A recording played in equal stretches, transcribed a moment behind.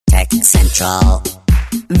Central.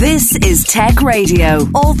 This is Tech Radio.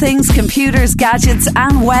 All things computers, gadgets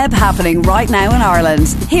and web happening right now in Ireland.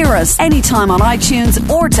 Hear us anytime on iTunes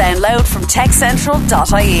or download from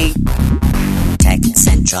techcentral.ie. Tech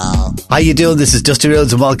Central. How you doing? This is Dusty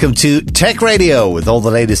Rhodes and welcome to Tech Radio with all the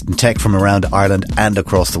latest in tech from around Ireland and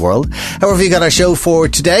across the world. However, you got our show for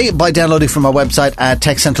today by downloading from our website at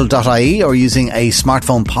techcentral.ie or using a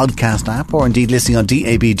smartphone podcast app or indeed listening on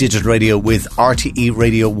DAB digital radio with RTE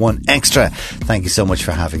Radio 1 Extra. Thank you so much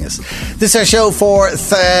for having us. This is our show for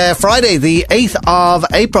Friday, the 8th of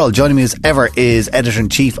April. Joining me as ever is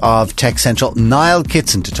Editor-in-Chief of Tech Central, Niall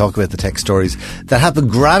Kitson, to talk about the tech stories that have been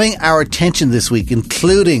grabbing our attention this week,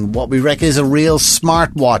 including what we reckon is a real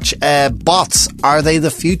smartwatch. Bots, are they the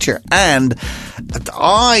future? And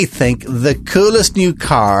I think the coolest new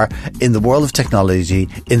car in the world of technology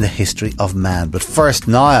in the history of man. But first,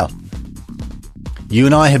 Niall, you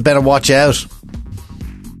and I had better watch out.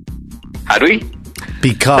 Had we?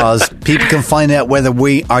 Because people can find out whether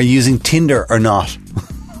we are using Tinder or not.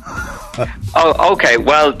 Oh, okay.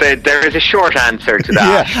 Well, there is a short answer to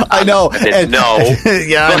that. Yeah, I know. No.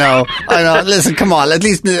 Yeah, I know. Listen, come on. At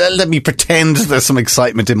least let me pretend there's some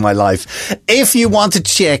excitement in my life. If you want to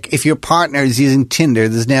check if your partner is using Tinder,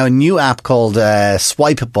 there's now a new app called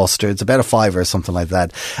Swipe Buster. It's about $5 or something like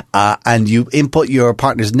that. And you input your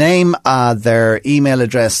partner's name, their email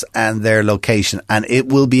address and their location, and it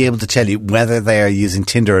will be able to tell you whether they are using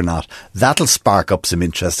Tinder or not. That'll spark up some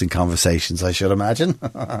interesting conversations, I should imagine.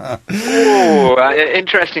 Oh,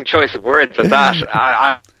 interesting choice of words at that.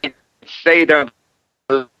 I say there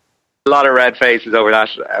are a lot of red faces over that.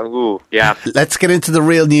 Ooh, yeah. Let's get into the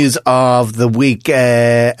real news of the week.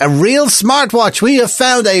 A real smartwatch. We have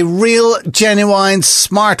found a real, genuine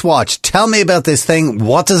smartwatch. Tell me about this thing.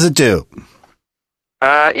 What does it do?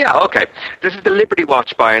 Okay. This is the Liberty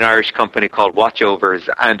Watch by an Irish company called Watchovers,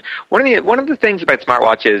 and one of the things about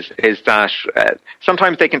smartwatches is that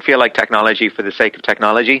sometimes they can feel like technology for the sake of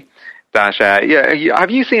technology. That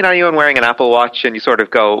have you seen anyone wearing an Apple Watch and you sort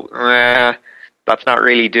of go, that's not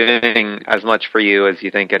really doing as much for you as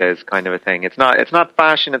you think it is, kind of a thing. It's not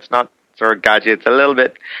fashion. It's not sort of gadgets. A little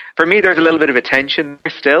bit for me. There's a little bit of attention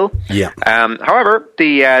there still. Yeah. However,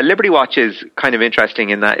 the Liberty Watch is kind of interesting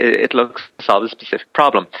in that it looks to solve a specific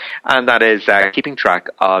problem, and that is keeping track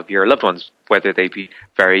of your loved ones, whether they be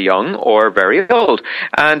very young or very old.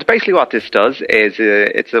 And basically what this does is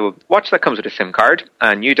it's a watch that comes with a SIM card,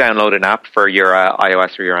 and you download an app for your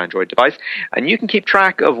iOS or your Android device, and you can keep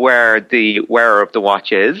track of where the wearer of the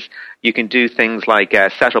watch is. You can do things like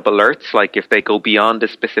set up alerts, like if they go beyond a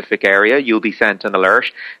specific area, you'll be sent an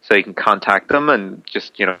alert, so you can contact them and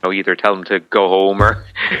just, either tell them to go home or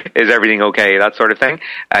is everything okay, that sort of thing.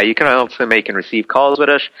 You can also make and receive calls with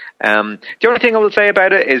it. The only thing I will say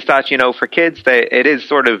about it is that, for kids, it is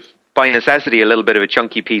sort of by necessity a little bit of a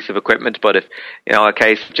chunky piece of equipment, but if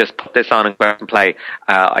just put this on and go out and play,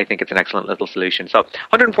 I think it's an excellent little solution. So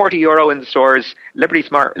 €140 in the stores.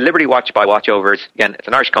 Liberty Watch by Watchovers. Again, it's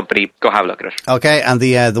an Irish company. Go have a look at it. Okay, and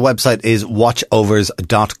the website is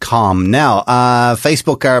watchovers.com. Now,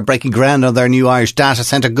 Facebook are breaking ground on their new Irish data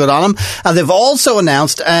centre. Good on them. And they've also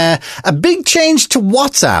announced a big change to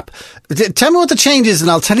WhatsApp. Tell me what the change is and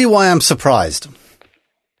I'll tell you why I'm surprised.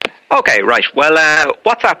 Okay, right. Well,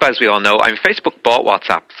 WhatsApp, as we all know, Facebook bought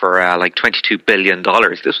WhatsApp for like $22 billion.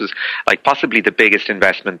 This was like possibly the biggest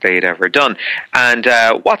investment they'd ever done. And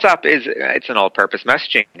WhatsApp it's an all-purpose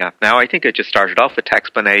messaging app now. I think it just started off with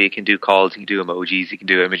text, but now you can do calls, you can do emojis, you can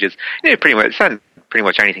do images. Pretty much send pretty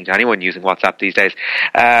much anything to anyone using WhatsApp these days.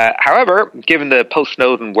 However, given the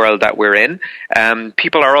post-Snowden world that we're in,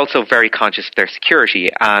 people are also very conscious of their security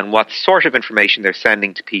and what sort of information they're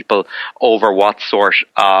sending to people over what sort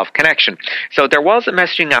of connection. So there was a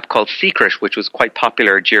messaging app called Secret, which was quite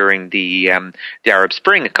popular during the Arab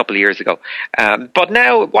Spring a couple of years ago. But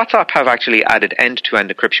now WhatsApp have actually added end-to-end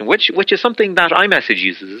encryption, which is something that iMessage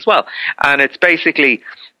uses as well. And it's basically,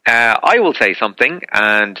 I will say something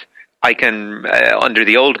and I can, under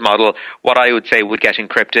the old model, what I would say would get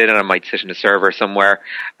encrypted and I might sit in a server somewhere.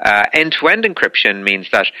 End-to-end encryption means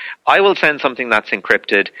that I will send something that's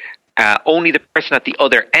encrypted. Only the person at the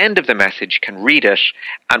other end of the message can read it,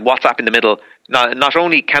 and WhatsApp in the middle, not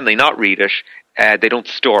only can they not read it, they don't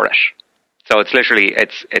store it. So it's literally,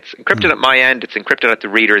 it's encrypted at my end, it's encrypted at the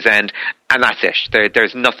reader's end, and that's it.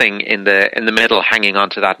 There's nothing in the middle hanging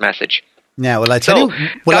onto that message. Now, will I tell you?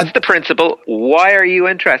 That's the principle. Why are you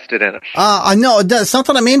interested in it? No, it's not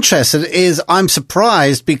that I'm interested. I'm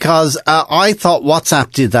surprised because I thought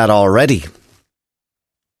WhatsApp did that already.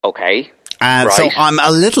 Okay. And right. So I'm a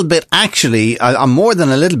little bit, actually, I'm more than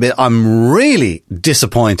a little bit, I'm really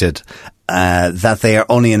disappointed that they are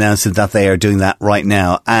only announcing that they are doing that right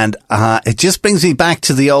now. And it just brings me back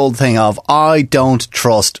to the old thing of I don't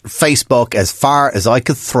trust Facebook as far as I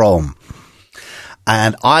could throw them.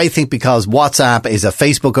 And I think because WhatsApp is a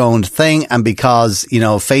Facebook-owned thing, and because,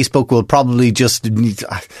 Facebook will probably just,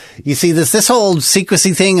 you see, there's this whole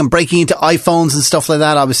secrecy thing and breaking into iPhones and stuff like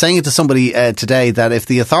that. I was saying it to somebody today that if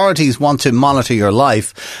the authorities want to monitor your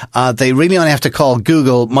life, they really only have to call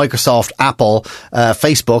Google, Microsoft, Apple,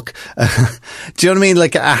 Facebook. Do you know what I mean?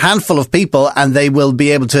 Like a handful of people, and they will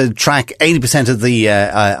be able to track 80% of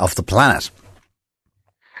the planet.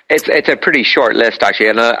 It's a pretty short list, actually,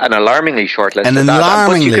 and an alarmingly short list. An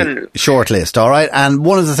alarmingly short list, all right? And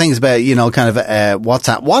one of the things about,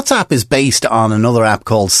 WhatsApp is based on another app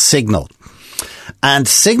called Signal. And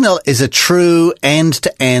Signal is a true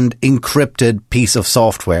end-to-end encrypted piece of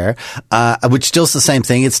software, which does the same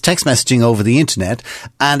thing. It's text messaging over the internet,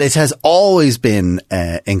 and it has always been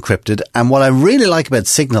encrypted. And what I really like about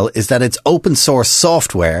Signal is that it's open source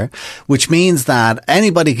software, which means that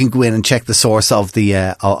anybody can go in and check the source of the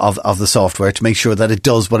of the software to make sure that it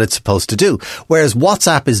does what it's supposed to do. Whereas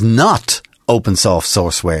WhatsApp is not open source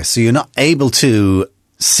software, so you're not able to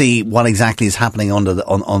see what exactly is happening under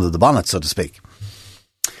the bonnet, so to speak.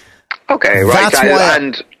 Okay, right.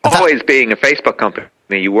 And always being a Facebook company,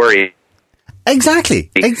 you worry.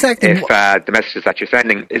 Exactly. If the messages that you're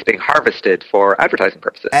sending is being harvested for advertising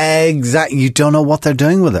purposes. Exactly. You don't know what they're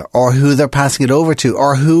doing with it, or who they're passing it over to,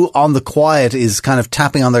 or who on the quiet is kind of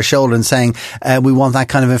tapping on their shoulder and saying, we want that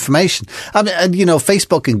kind of information. I mean,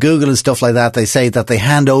 Facebook and Google and stuff like that, they say that they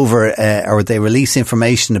hand over or they release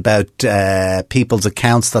information about people's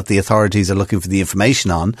accounts that the authorities are looking for the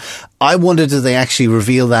information on. I wonder, do they actually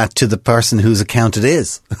reveal that to the person whose account it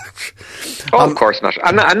is? Of course not.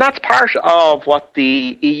 And that's part of what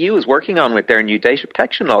the EU is working on with their new data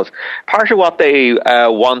protection laws. Part of what they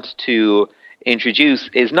want to introduce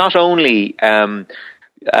is not only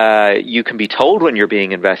you can be told when you're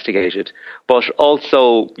being investigated, but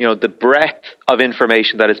also, the breadth of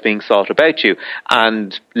information that is being sought about you,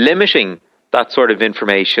 and limiting that sort of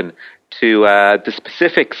information to the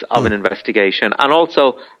specifics of an investigation, and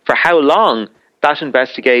also for how long that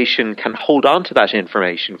investigation can hold on to that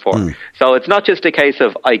information for. So it's not just a case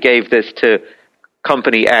of, I gave this to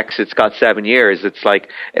company X, it's got 7 years. It's like,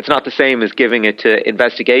 it's not the same as giving it to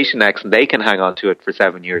investigation X and they can hang on to it for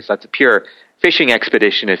 7 years. That's a pure fishing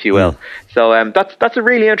expedition, if you will. So that's a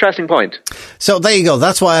really interesting point. So there you go.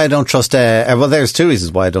 That's why I don't trust. There's two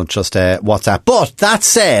reasons why I don't trust WhatsApp. But that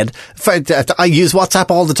said, I use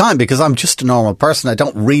WhatsApp all the time because I'm just a normal person. I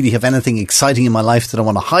don't really have anything exciting in my life that I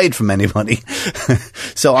want to hide from anybody.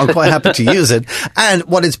 So I'm quite happy to use it. And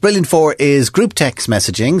what it's brilliant for is group text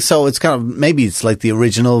messaging. So it's kind of, maybe it's like the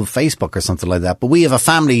original Facebook or something like that. But we have a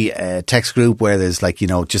family text group where there's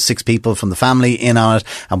just 6 people from the family in on it.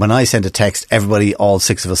 And when I send a text, everybody, all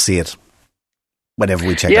 6 of us see it whenever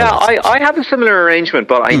we check out. Yeah, I have a similar arrangement,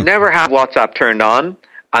 but I never have WhatsApp turned on.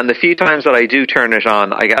 And the few times that I do turn it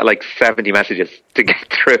on, I get like 70 messages to get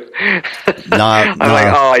through. I'm like,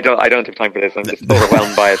 I don't have time for this. I'm just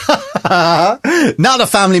overwhelmed by it. Not a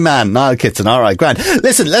family man, Niall Kitson. All right, grand.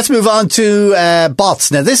 Listen, let's move on to bots.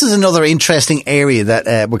 Now, this is another interesting area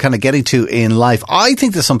that we're kind of getting to in life. I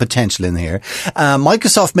think there's some potential in here.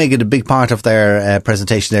 Microsoft made it a big part of their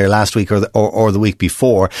presentation there last week or the week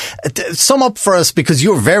before. Sum up for us, because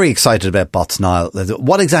you're very excited about bots, Niall.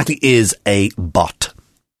 What exactly is a bot?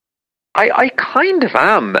 I kind of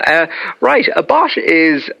am. Right, a bot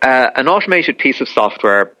is an automated piece of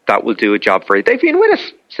software that will do a job for you. They've been with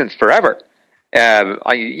us since forever.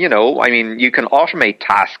 You can automate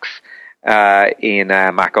tasks in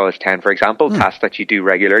Mac OS X, for example, tasks that you do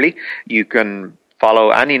regularly. You can follow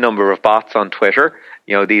any number of bots on Twitter.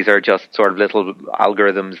 These are just sort of little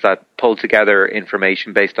algorithms that pull together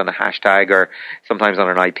information based on a hashtag or sometimes on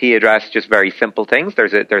an IP address, just very simple things.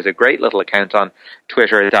 There's a great little account on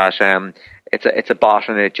Twitter that it's a bot,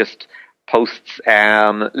 and it just posts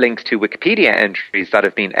links to Wikipedia entries that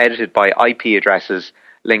have been edited by IP addresses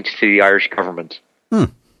linked to the Irish government.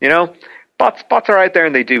 Bots are out there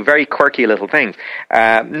and they do very quirky little things.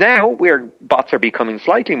 Now, bots are becoming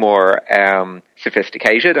slightly more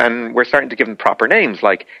sophisticated, and we're starting to give them proper names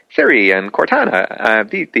like Siri and Cortana.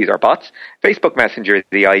 These are bots. Facebook Messenger,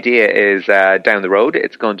 the idea is down the road,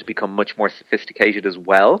 it's going to become much more sophisticated as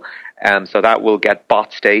well. So that will get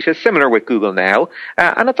bot status, similar with Google now.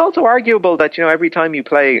 And it's also arguable that, every time you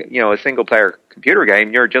play, a single player computer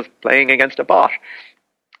game, you're just playing against a bot.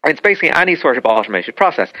 It's basically any sort of automated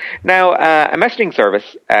process. Now, a messaging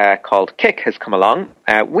service called Kik has come along.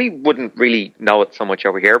 We wouldn't really know it so much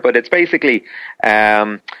over here, but it's basically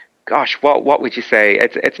Google gosh, what would you say?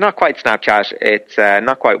 It's not quite Snapchat. It's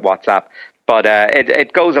not quite WhatsApp. But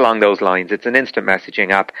it goes along those lines. It's an instant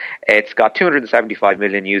messaging app. It's got 275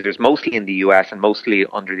 million users, mostly in the US and mostly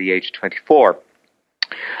under the age of 24.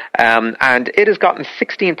 And it has gotten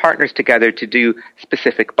 16 partners together to do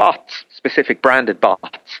specific bots, specific branded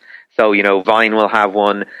bots. So, Vine will have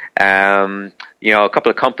one. A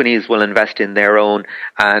couple of companies will invest in their own,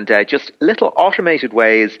 and just little automated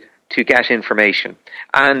ways to get information.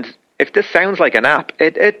 And if this sounds like an app,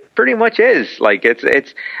 it pretty much is. Like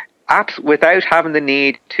it's apps without having the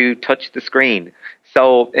need to touch the screen.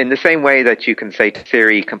 So in the same way that you can say to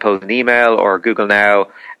Siri, compose an email, or Google Now,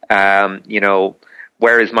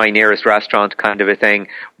 where is my nearest restaurant, kind of a thing,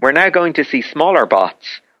 we're now going to see smaller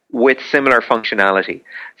bots with similar functionality.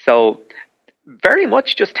 So very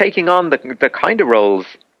much just taking on the kind of roles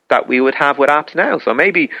that we would have with apps now. So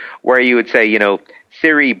maybe where you would say,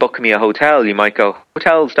 Siri, book me a hotel, you might go,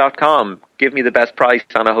 hotels.com, give me the best price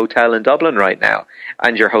on a hotel in Dublin right now.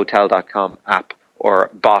 And your hotel.com app or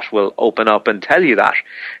bot will open up and tell you that.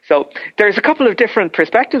 So there's a couple of different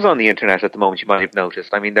perspectives on the internet at the moment, you might have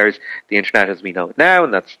noticed. I mean, there's the internet as we know it now,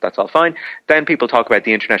 and that's all fine. Then people talk about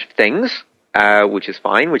the Internet of Things, which is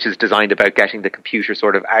fine, which is designed about getting the computer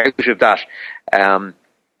sort of out of that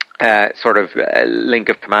link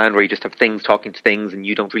of command where you just have things talking to things and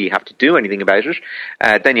you don't really have to do anything about it.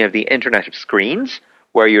 Then you have the Internet of Screens,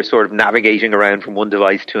 where you're sort of navigating around from one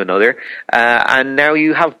device to another. And now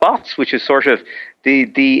you have bots, which is sort of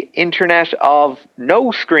the internet of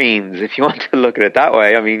no screens, if you want to look at it that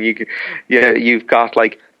way. I mean, you've got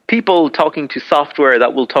like people talking to software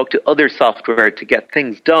that will talk to other software to get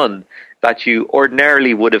things done that you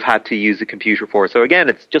ordinarily would have had to use a computer for. So again,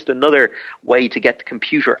 it's just another way to get the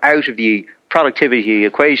computer out of the productivity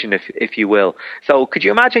equation, if you will. So could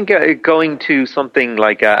you imagine going to something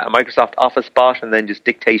like a Microsoft Office bot and then just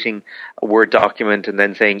dictating a Word document and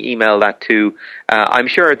then saying email that to, I'm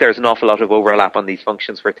sure there's an awful lot of overlap on these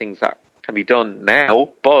functions for things that can be done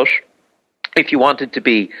now, but if you wanted to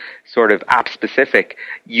be sort of app specific,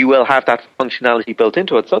 you will have that functionality built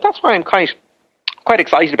into it. So that's why I'm quite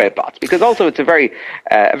excited about bots, because also it's a very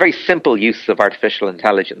simple use of artificial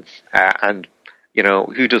intelligence, and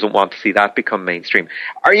who doesn't want to see that become mainstream?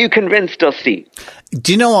 Are you convinced, Dusty?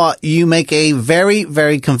 Do you know what? You make a very,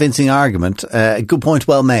 very convincing argument. A good point,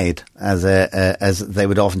 well made, as they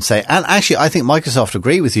would often say. And actually, I think Microsoft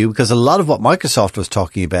agree with you, because a lot of what Microsoft was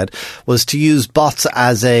talking about was to use bots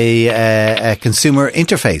as a consumer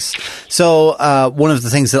interface. So one of the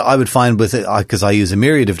things that I would find with it, because I use a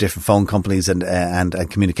myriad of different phone companies and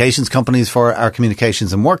communications companies for our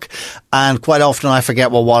communications and work, and quite often I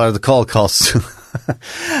forget, well, what are the call costs?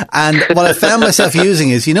 And what I found myself using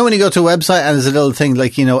is, when you go to a website and there's a little thing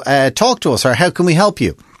like, talk to us, or how can we help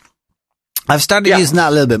you? I've started using that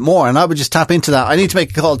a little bit more, and I would just tap into that. I need to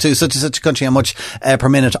make a call to such and such a country, how much per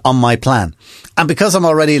minute on my plan. And because I'm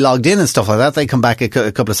already logged in and stuff like that, they come back a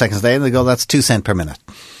couple of seconds later and they go, that's 2 cents per minute.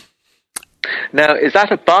 Now, is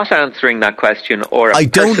that a bot answering that question, or a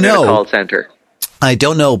person in a call centre? I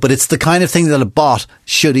don't know, but it's the kind of thing that a bot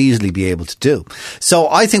should easily be able to do. So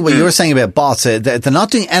I think what you're saying about bots, they're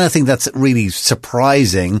not doing anything that's really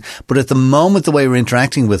surprising, but at the moment the way we're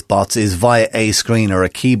interacting with bots is via a screen or a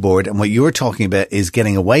keyboard, and what you're talking about is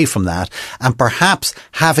getting away from that and perhaps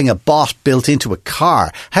having a bot built into a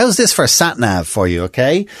car. How's this for sat-nav for you,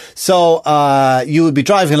 okay? So you would be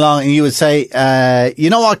driving along and you would say,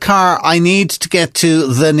 you know what, car, I need to get to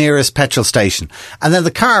the nearest petrol station. And then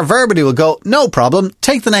the car verbally will go, no problem.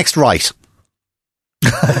 Take the next right. Do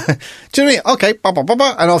you know what I mean? Okay,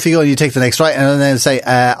 and off you go and you take the next right, and then say,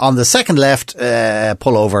 on the second left,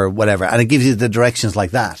 pull over, whatever, and it gives you the directions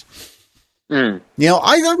like that. Maybe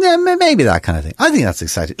that kind of thing. I think that's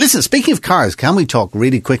exciting. Listen, speaking of cars, can we talk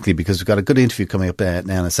really quickly, because we've got a good interview coming up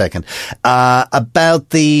now in a second, about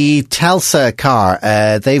the Telsa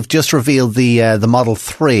car. They've just revealed the Model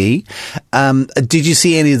 3. Did you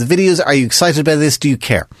see any of the videos? Are you excited about this? Do you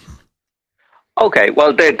care? Okay,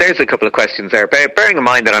 well, there's a couple of questions there. Bearing in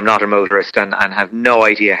mind that I'm not a motorist and have no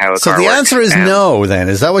idea how a car works. So the answer is no, then.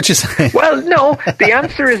 Is that what you're saying? Well, no. The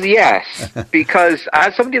answer is yes, because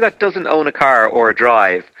as somebody that doesn't own a car or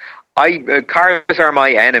drive, cars are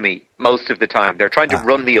my enemy most of the time. They're trying to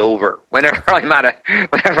run me over whenever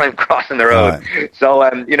I'm crossing the road. Right. So,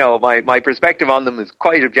 my perspective on them is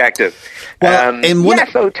quite objective. Well,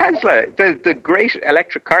 so Tesla, the great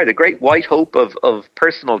electric car, the great white hope of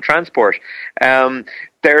personal transport.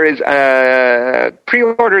 There is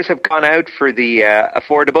pre-orders have gone out for the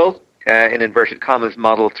affordable, in inverted commas,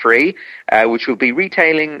 Model 3, which will be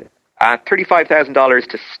retailing at $35,000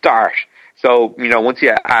 to start. So, once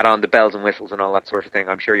you add on the bells and whistles and all that sort of thing,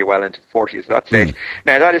 I'm sure you're well into the 40s at that stage.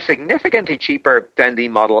 Now, that is significantly cheaper than the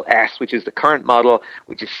Model S, which is the current model,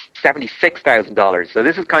 which is $76,000. So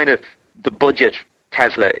this is kind of the budget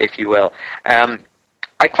Tesla, if you will.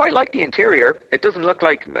 I quite like the interior. It doesn't look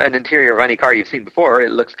like an interior of any car you've seen before.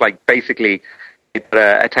 It looks like basically a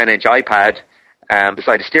 10-inch iPad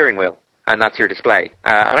beside a steering wheel. And that's your display.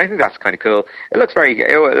 And I think that's kind of cool. It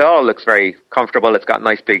all looks very comfortable. It's got a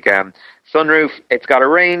nice big sunroof. It's got a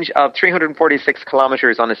range of 346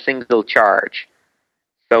 kilometers on a single charge.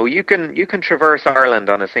 So you can traverse Ireland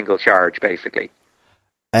on a single charge, basically.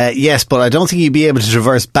 Yes, but I don't think you'd be able to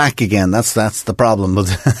traverse back again. That's the problem.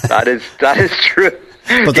 That is true.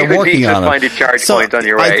 But they're working on it. Find a charge point on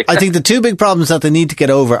your way. I think the two big problems that they need to get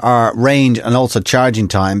over are range and also charging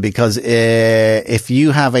time, because if you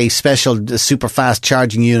have a special super fast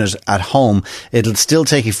charging unit at home, it'll still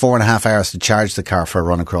take you 4.5 hours to charge the car for a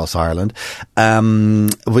run across Ireland,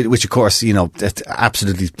 which of course, it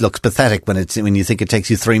absolutely looks pathetic when you think it takes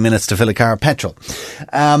you 3 minutes to fill a car of petrol.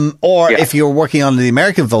 If you're working on the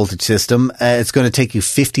American voltage system, it's going to take you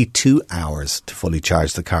 52 hours to fully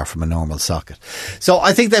charge the car from a normal socket. So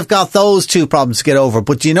I think they've got those two problems to get over.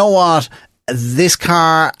 But you know what? This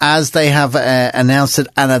car, as they have announced it,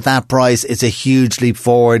 and at that price, it's a huge leap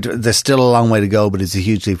forward. There's still a long way to go, but it's a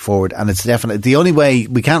huge leap forward. And it's definitely the only way.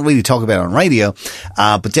 We can't really talk about it on radio,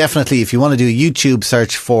 but definitely if you want to do a YouTube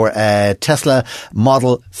search for Tesla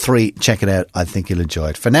Model 3, check it out. I think you'll enjoy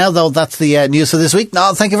it. For now, though, that's the news for this week.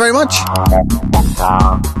 Niall, thank you very much.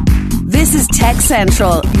 This is Tech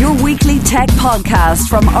Central, your weekly tech podcast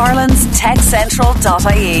from Ireland's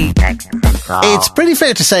techcentral.ie. It's pretty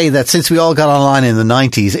fair to say that since we all got online in the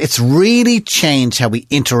 90s, it's really changed how we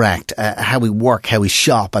interact, how we work, how we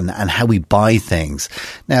shop, and how we buy things.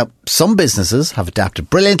 Now, some businesses have adapted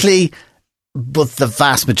brilliantly, but the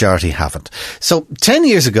vast majority haven't. So 10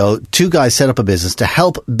 years ago, two guys set up a business to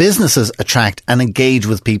help businesses attract and engage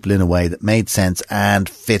with people in a way that made sense and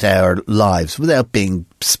fit our lives without being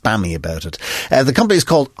spammy about it. The company is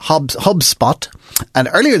called HubSpot, and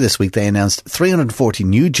earlier this week they announced 340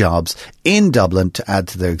 new jobs in Dublin to add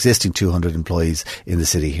to their existing 200 employees in the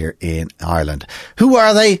city here in Ireland. Who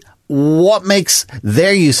are they? What makes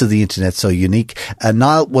their use of the internet so unique?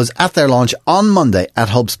 Niall was at their launch on Monday at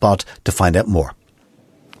HubSpot to find out more.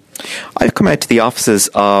 I've come out to the offices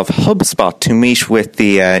of HubSpot to meet with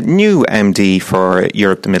the new MD for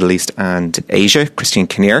Europe, the Middle East and Asia, Christian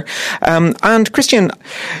Kinnear. And Christian,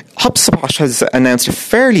 HubSpot has announced a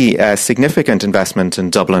fairly significant investment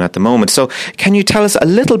in Dublin at the moment. So can you tell us a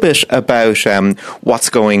little bit about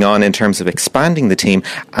what's going on in terms of expanding the team,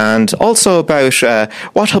 and also about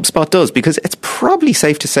what HubSpot does? Because it's probably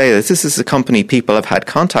safe to say that this is a company people have had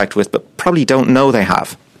contact with but probably don't know they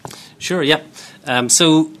have. Sure, yeah.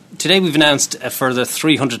 So today we've announced a further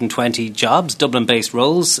 320 jobs, Dublin-based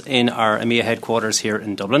roles, in our EMEA headquarters here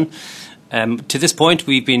in Dublin. To this point,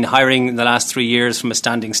 we've been hiring in the last 3 years from a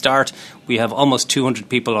standing start. We have almost 200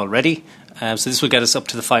 people already. So this will get us up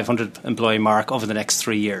to the 500 employee mark over the next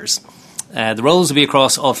 3 years. The roles will be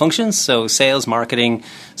across all functions, so sales, marketing,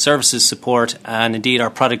 services, support, and indeed our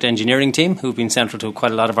product engineering team, who've been central to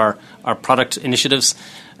quite a lot of our product initiatives.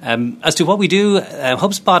 As to what we do,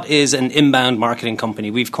 HubSpot is an inbound marketing company.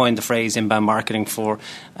 We've coined the phrase inbound marketing for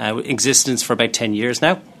existence for about 10 years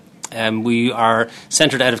now. We are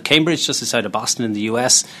centred out of Cambridge, just outside of Boston in the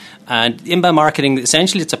US. And inbound marketing,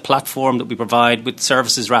 essentially, it's a platform that we provide with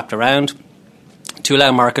services wrapped around to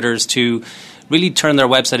allow marketers to really turn their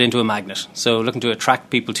website into a magnet. So looking to attract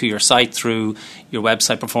people to your site through your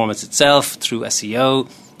website performance itself, through SEO,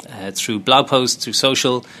 through blog posts, through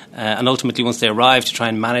social, and ultimately once they arrive to try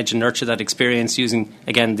and manage and nurture that experience using,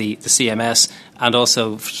 again, the CMS, and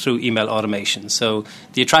also through email automation. So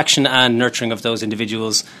the attraction and nurturing of those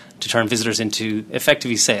individuals to turn visitors into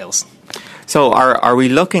effectively sales. So are we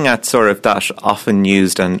looking at sort of that often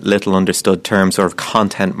used and little understood term, sort of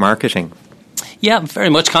content marketing? Yeah, very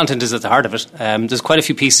much. Content is at the heart of it. There's quite a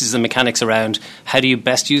few pieces and mechanics around how do you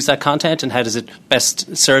best use that content and how does it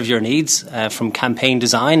best serve your needs, from campaign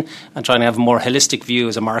design and trying to have a more holistic view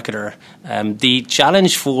as a marketer. The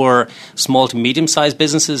challenge for small to medium-sized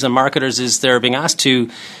businesses and marketers is they're being asked to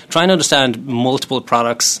try and understand multiple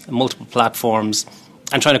products, multiple platforms,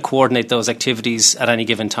 and trying to coordinate those activities at any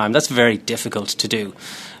given time. That's very difficult to do.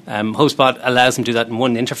 HubSpot allows them to do that in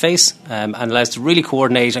one interface and allows to really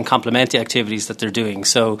coordinate and complement the activities that they're doing.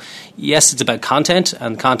 So, yes, it's about content,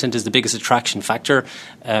 and content is the biggest attraction factor,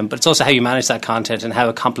 but it's also how you manage that content and how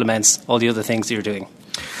it complements all the other things that you're doing.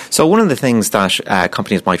 So one of the things that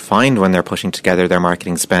companies might find when they're putting together their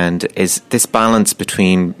marketing spend is this balance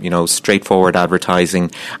between, straightforward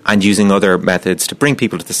advertising and using other methods to bring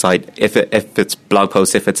people to the site, if it's blog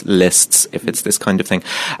posts, if it's lists, if it's this kind of thing.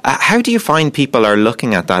 How do you find people are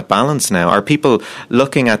looking at that balance now? Are people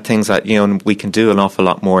looking at things that, we can do an awful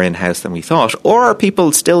lot more in-house than we thought? Or are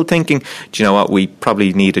people still thinking, do you know what, we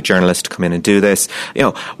probably need a journalist to come in and do this?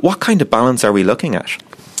 What kind of balance are we looking at?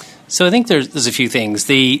 So I think there's a few things.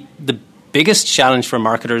 The biggest challenge for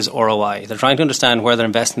marketers is ROI. They're trying to understand where they're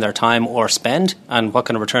investing their time or spend and what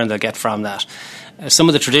kind of return they'll get from that. Some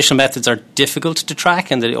of the traditional methods are difficult to track,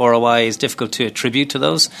 and the ROI is difficult to attribute to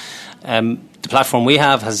those. The platform we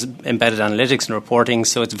have has embedded analytics and reporting,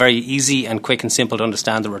 so it's very easy and quick and simple to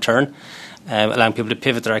understand the return, allowing people to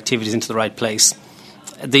pivot their activities into the right place.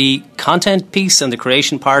 The content piece and the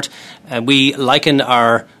creation part, we liken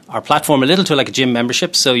our platform a little to like a gym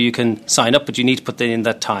membership, so you can sign up, but you need to put in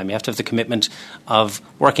that time. You have to have the commitment of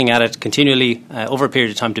working at it continually over a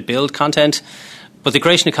period of time to build content. But the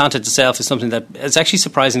creation of content itself is something that is actually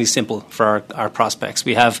surprisingly simple for our prospects.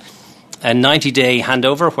 We have a 90-day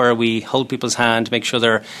handover where we hold people's hand, make sure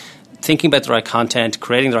they're thinking about the right content,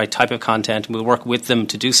 creating the right type of content, and we'll work with them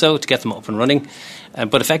to do so, to get them up and running.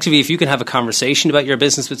 But effectively, if you can have a conversation about your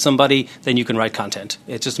business with somebody, then you can write content.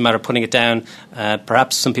 It's just a matter of putting it down.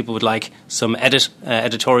 Perhaps some people would like some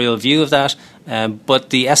editorial view of that, but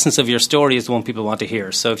the essence of your story is the one people want to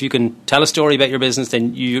hear. So if you can tell a story about your business,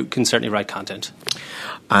 then you can certainly write content.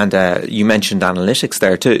 And you mentioned analytics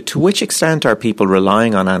there. To which extent are people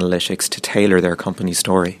relying on analytics to tailor their company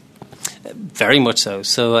story? Very much so.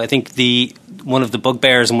 So I think one of the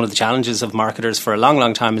bugbears and one of the challenges of marketers for a long,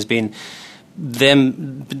 long time has been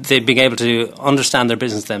they being able to understand their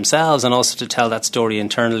business themselves and also to tell that story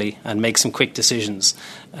internally and make some quick decisions.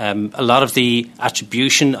 A lot of the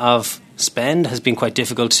attribution of spend has been quite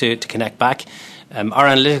difficult to connect back. Our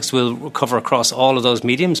analytics will cover across all of those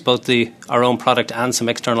mediums, both our own product and some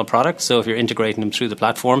external products, so if you're integrating them through the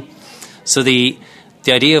platform. So the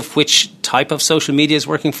idea of which type of social media is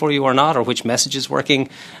working for you or not, or which message is working,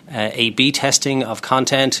 A/B testing of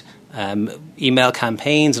content, email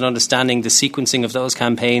campaigns and understanding the sequencing of those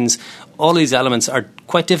campaigns, all these elements are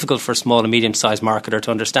quite difficult for a small and medium-sized marketer to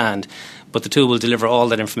understand, but the tool will deliver all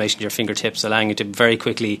that information to your fingertips, allowing you to very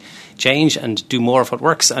quickly change and do more of what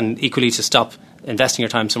works, and equally to stop investing your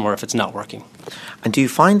time somewhere if it's not working. And do you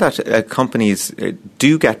find that companies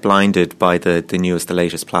do get blinded by the newest, the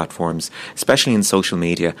latest platforms, especially in social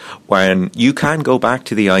media, when you can go back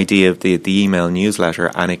to the idea of the email newsletter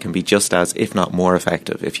and it can be just as, if not more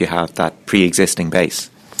effective, if you have that pre-existing base?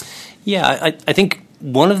 Yeah, I think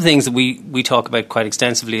one of the things that we talk about quite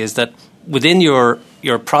extensively is that within your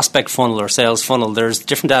prospect funnel or sales funnel, there's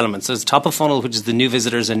different elements. There's top of funnel, which is the new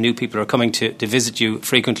visitors and new people who are coming to visit you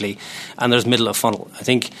frequently, and there's middle of funnel. I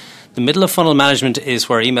think the middle of funnel management is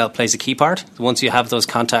where email plays a key part. Once you have those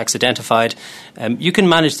contacts identified, you can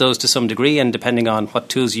manage those to some degree, and depending on what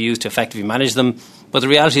tools you use to effectively manage them. But the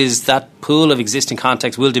reality is that pool of existing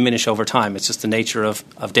contacts will diminish over time. It's just the nature of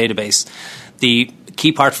database. The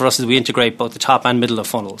key part for us is we integrate both the top and middle of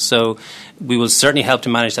funnel. So we will certainly help to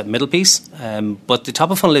manage that middle piece, but the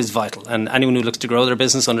top of funnel is vital, and anyone who looks to grow their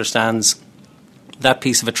business understands that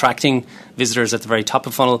piece of attracting visitors at the very top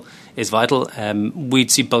of funnel is vital.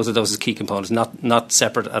 We'd see both of those as key components, not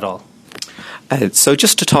separate at all. So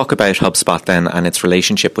just to talk about HubSpot then and its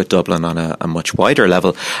relationship with Dublin on a much wider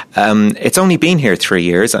level, it's only been here 3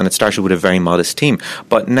 years and it started with a very modest team,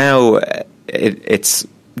 but now its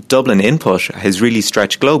Dublin input has really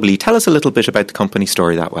stretched globally. Tell us a little bit about the company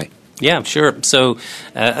story that way. Yeah, sure. So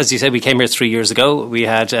as you said, we came here 3 years ago. We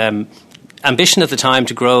had ambition at the time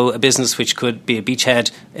to grow a business which could be a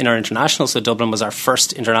beachhead in our international. So Dublin was our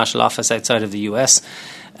first international office outside of the US.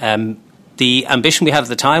 The ambition we had at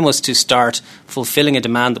the time was to start fulfilling a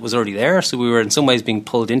demand that was already there. So we were in some ways being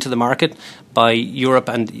pulled into the market by Europe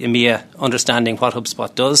and EMEA understanding what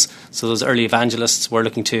HubSpot does. So those early evangelists were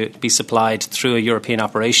looking to be supplied through a European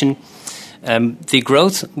operation. The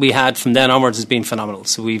growth we had from then onwards has been phenomenal.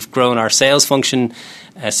 So we've grown our sales function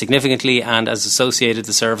significantly, and as associated,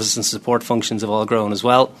 the services and support functions have all grown as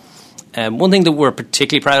well. One thing that we're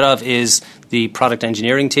particularly proud of is the product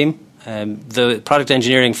engineering team. The product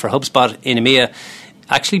engineering for HubSpot in EMEA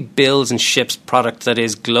actually builds and ships product that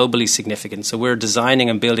is globally significant. So we're designing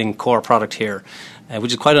and building core product here,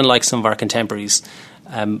 which is quite unlike some of our contemporaries.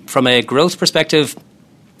 From a growth perspective,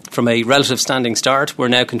 from a relative standing start, we're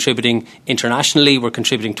now contributing internationally. We're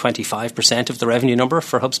contributing 25% of the revenue number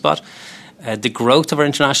for HubSpot. The growth of our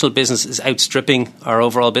international business is outstripping our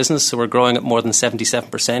overall business, so we're growing at more than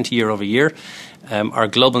 77% year over year. Our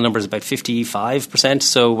global number is about 55%,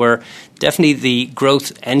 so we're definitely the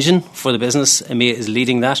growth engine for the business. EMEA is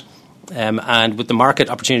leading that. And with the market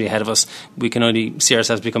opportunity ahead of us, we can only see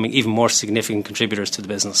ourselves becoming even more significant contributors to the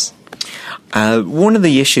business. One of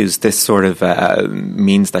the issues this sort of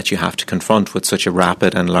means that you have to confront with such a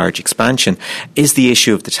rapid and large expansion is the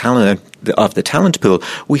issue of the talent pool.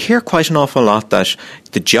 We hear quite an awful lot that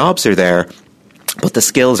the jobs are there, but the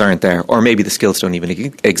skills aren't there, or maybe the skills don't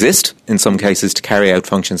even exist in some cases to carry out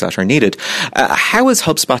functions that are needed. How is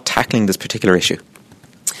HubSpot tackling this particular issue?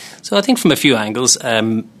 So I think from a few angles.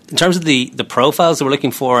 In terms of the profiles that we're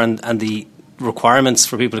looking for and the requirements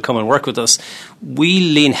for people to come and work with us, we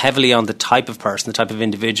lean heavily on the type of person, the type of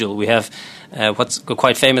individual. We have what's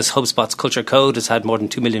quite famous, HubSpot's Culture Code has had more than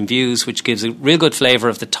 2 million views, which gives a real good flavour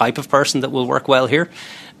of the type of person that will work well here.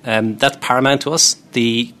 That's paramount to us.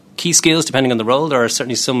 The key skills, depending on the role, there are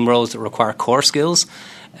certainly some roles that require core skills.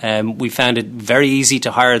 We found it very easy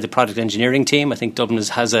to hire the product engineering team. I think Dublin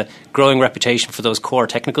has a growing reputation for those core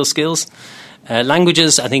technical skills.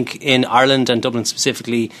 Languages, I think, in Ireland and Dublin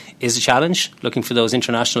specifically is a challenge, looking for those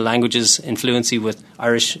international languages in fluency with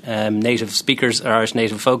Irish native speakers or Irish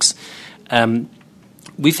native folks.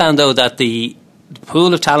 We found, though, that the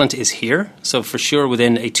pool of talent is here. So for sure,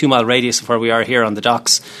 within a 2-mile radius of where we are here on the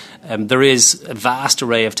docks, there is a vast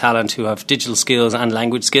array of talent who have digital skills and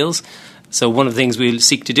language skills. So one of the things we'll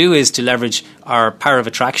seek to do is to leverage our power of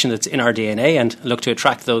attraction that's in our DNA and look to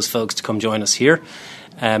attract those folks to come join us here.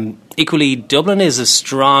 Equally, Dublin is a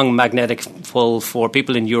strong magnetic pull for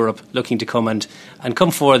people in Europe looking to come and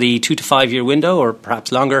come for the 2 to 5 year window, or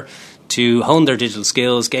perhaps longer, to hone their digital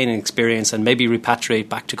skills, gain an experience, and maybe repatriate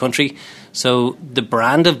back to country. So the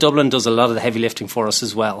brand of Dublin does a lot of the heavy lifting for us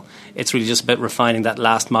as well. It's really just about refining that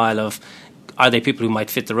last mile of, are they people who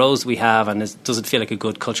might fit the roles we have, and does it feel like a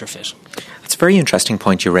good culture fit? It's a very interesting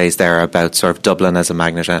point you raised there about sort of Dublin as a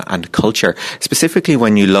magnet and culture, specifically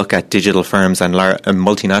when you look at digital firms and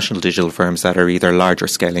multinational digital firms that are either large or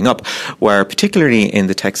scaling up, where particularly in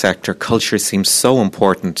the tech sector, culture seems so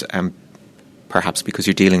important, perhaps because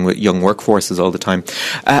you're dealing with young workforces all the time.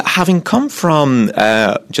 Having come from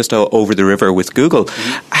just over the river with Google,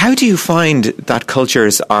 how do you find that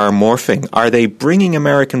cultures are morphing? Are they bringing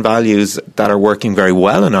American values that are working very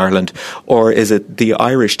well in Ireland, or is it the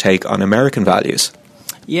Irish take on American values?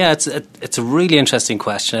 Yeah, it's a really interesting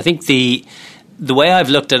question. I think the way I've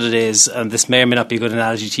looked at it is, and this may or may not be a good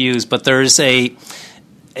analogy to use, but there's a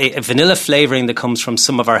vanilla flavouring that comes from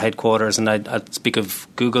some of our headquarters, and I'd speak of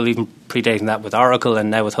Google even predating that with Oracle and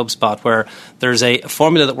now with HubSpot, where there's a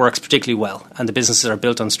formula that works particularly well and the businesses are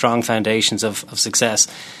built on strong foundations of success.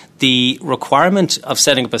 The requirement of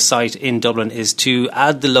setting up a site in Dublin is to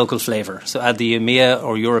add the local flavour, so add the EMEA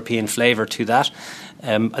or European flavour to that.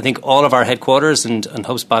 I think all of our headquarters and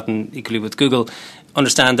HubSpot and equally with Google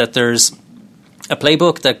understand that there's a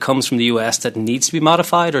playbook that comes from the US that needs to be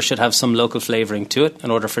modified or should have some local flavouring to it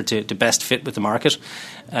in order for it to best fit with the market.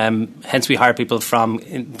 Hence we hire people from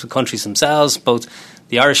the countries themselves, both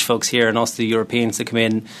the Irish folks here and also the Europeans that come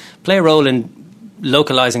in, play a role in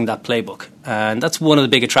localising that playbook. And that's one of the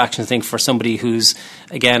big attractions, I think, for somebody who's,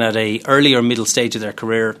 again, at a early or middle stage of their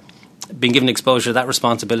career, being given exposure to that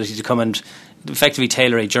responsibility to come and effectively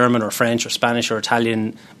tailor a German or French or Spanish or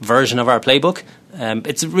Italian version of our playbook.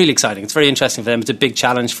 It's really exciting. It's very interesting for them. It's a big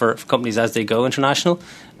challenge for companies as they go international.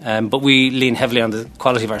 But we lean heavily on the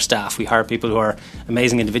quality of our staff. We hire people who are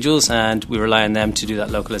amazing individuals and we rely on them to do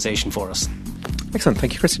that localization for us. Excellent.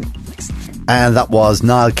 Thank you, Christian. Thanks. And that was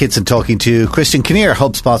Niall Kitson talking to Christian Kinnear,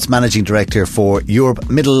 HubSpot's Managing Director for Europe,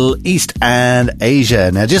 Middle East and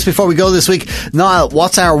Asia. Now, just before we go this week, Niall,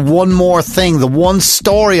 what's our one more thing, the one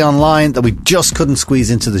story online that we just couldn't squeeze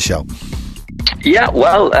into the show? Yeah,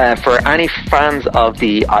 well, for any fans of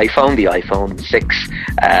the iPhone 6,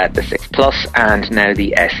 the 6 Plus, and now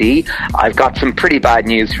the SE, I've got some pretty bad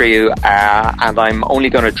news for you, and I'm only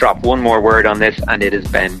going to drop one more word on this, and it is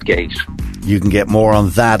Bendgate. You can get more on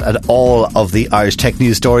that and all of the Irish tech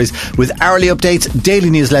news stories with hourly updates, daily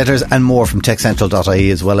newsletters and more from techcentral.ie,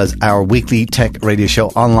 as well as our weekly tech radio show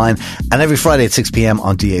online and every Friday at 6 p.m.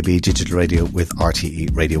 on DAB Digital Radio with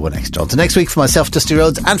RTE Radio 1 Extra. Until next week, from myself, Dusty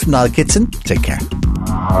Rhodes, and from Niall Kitson, take care.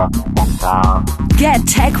 Get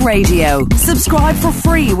Tech Radio. Subscribe for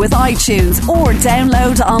free with iTunes or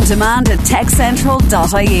download on demand at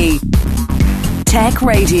techcentral.ie. Tech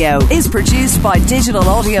Radio is produced by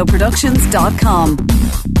digitalaudioproductions.com.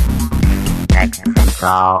 Tech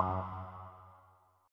Central.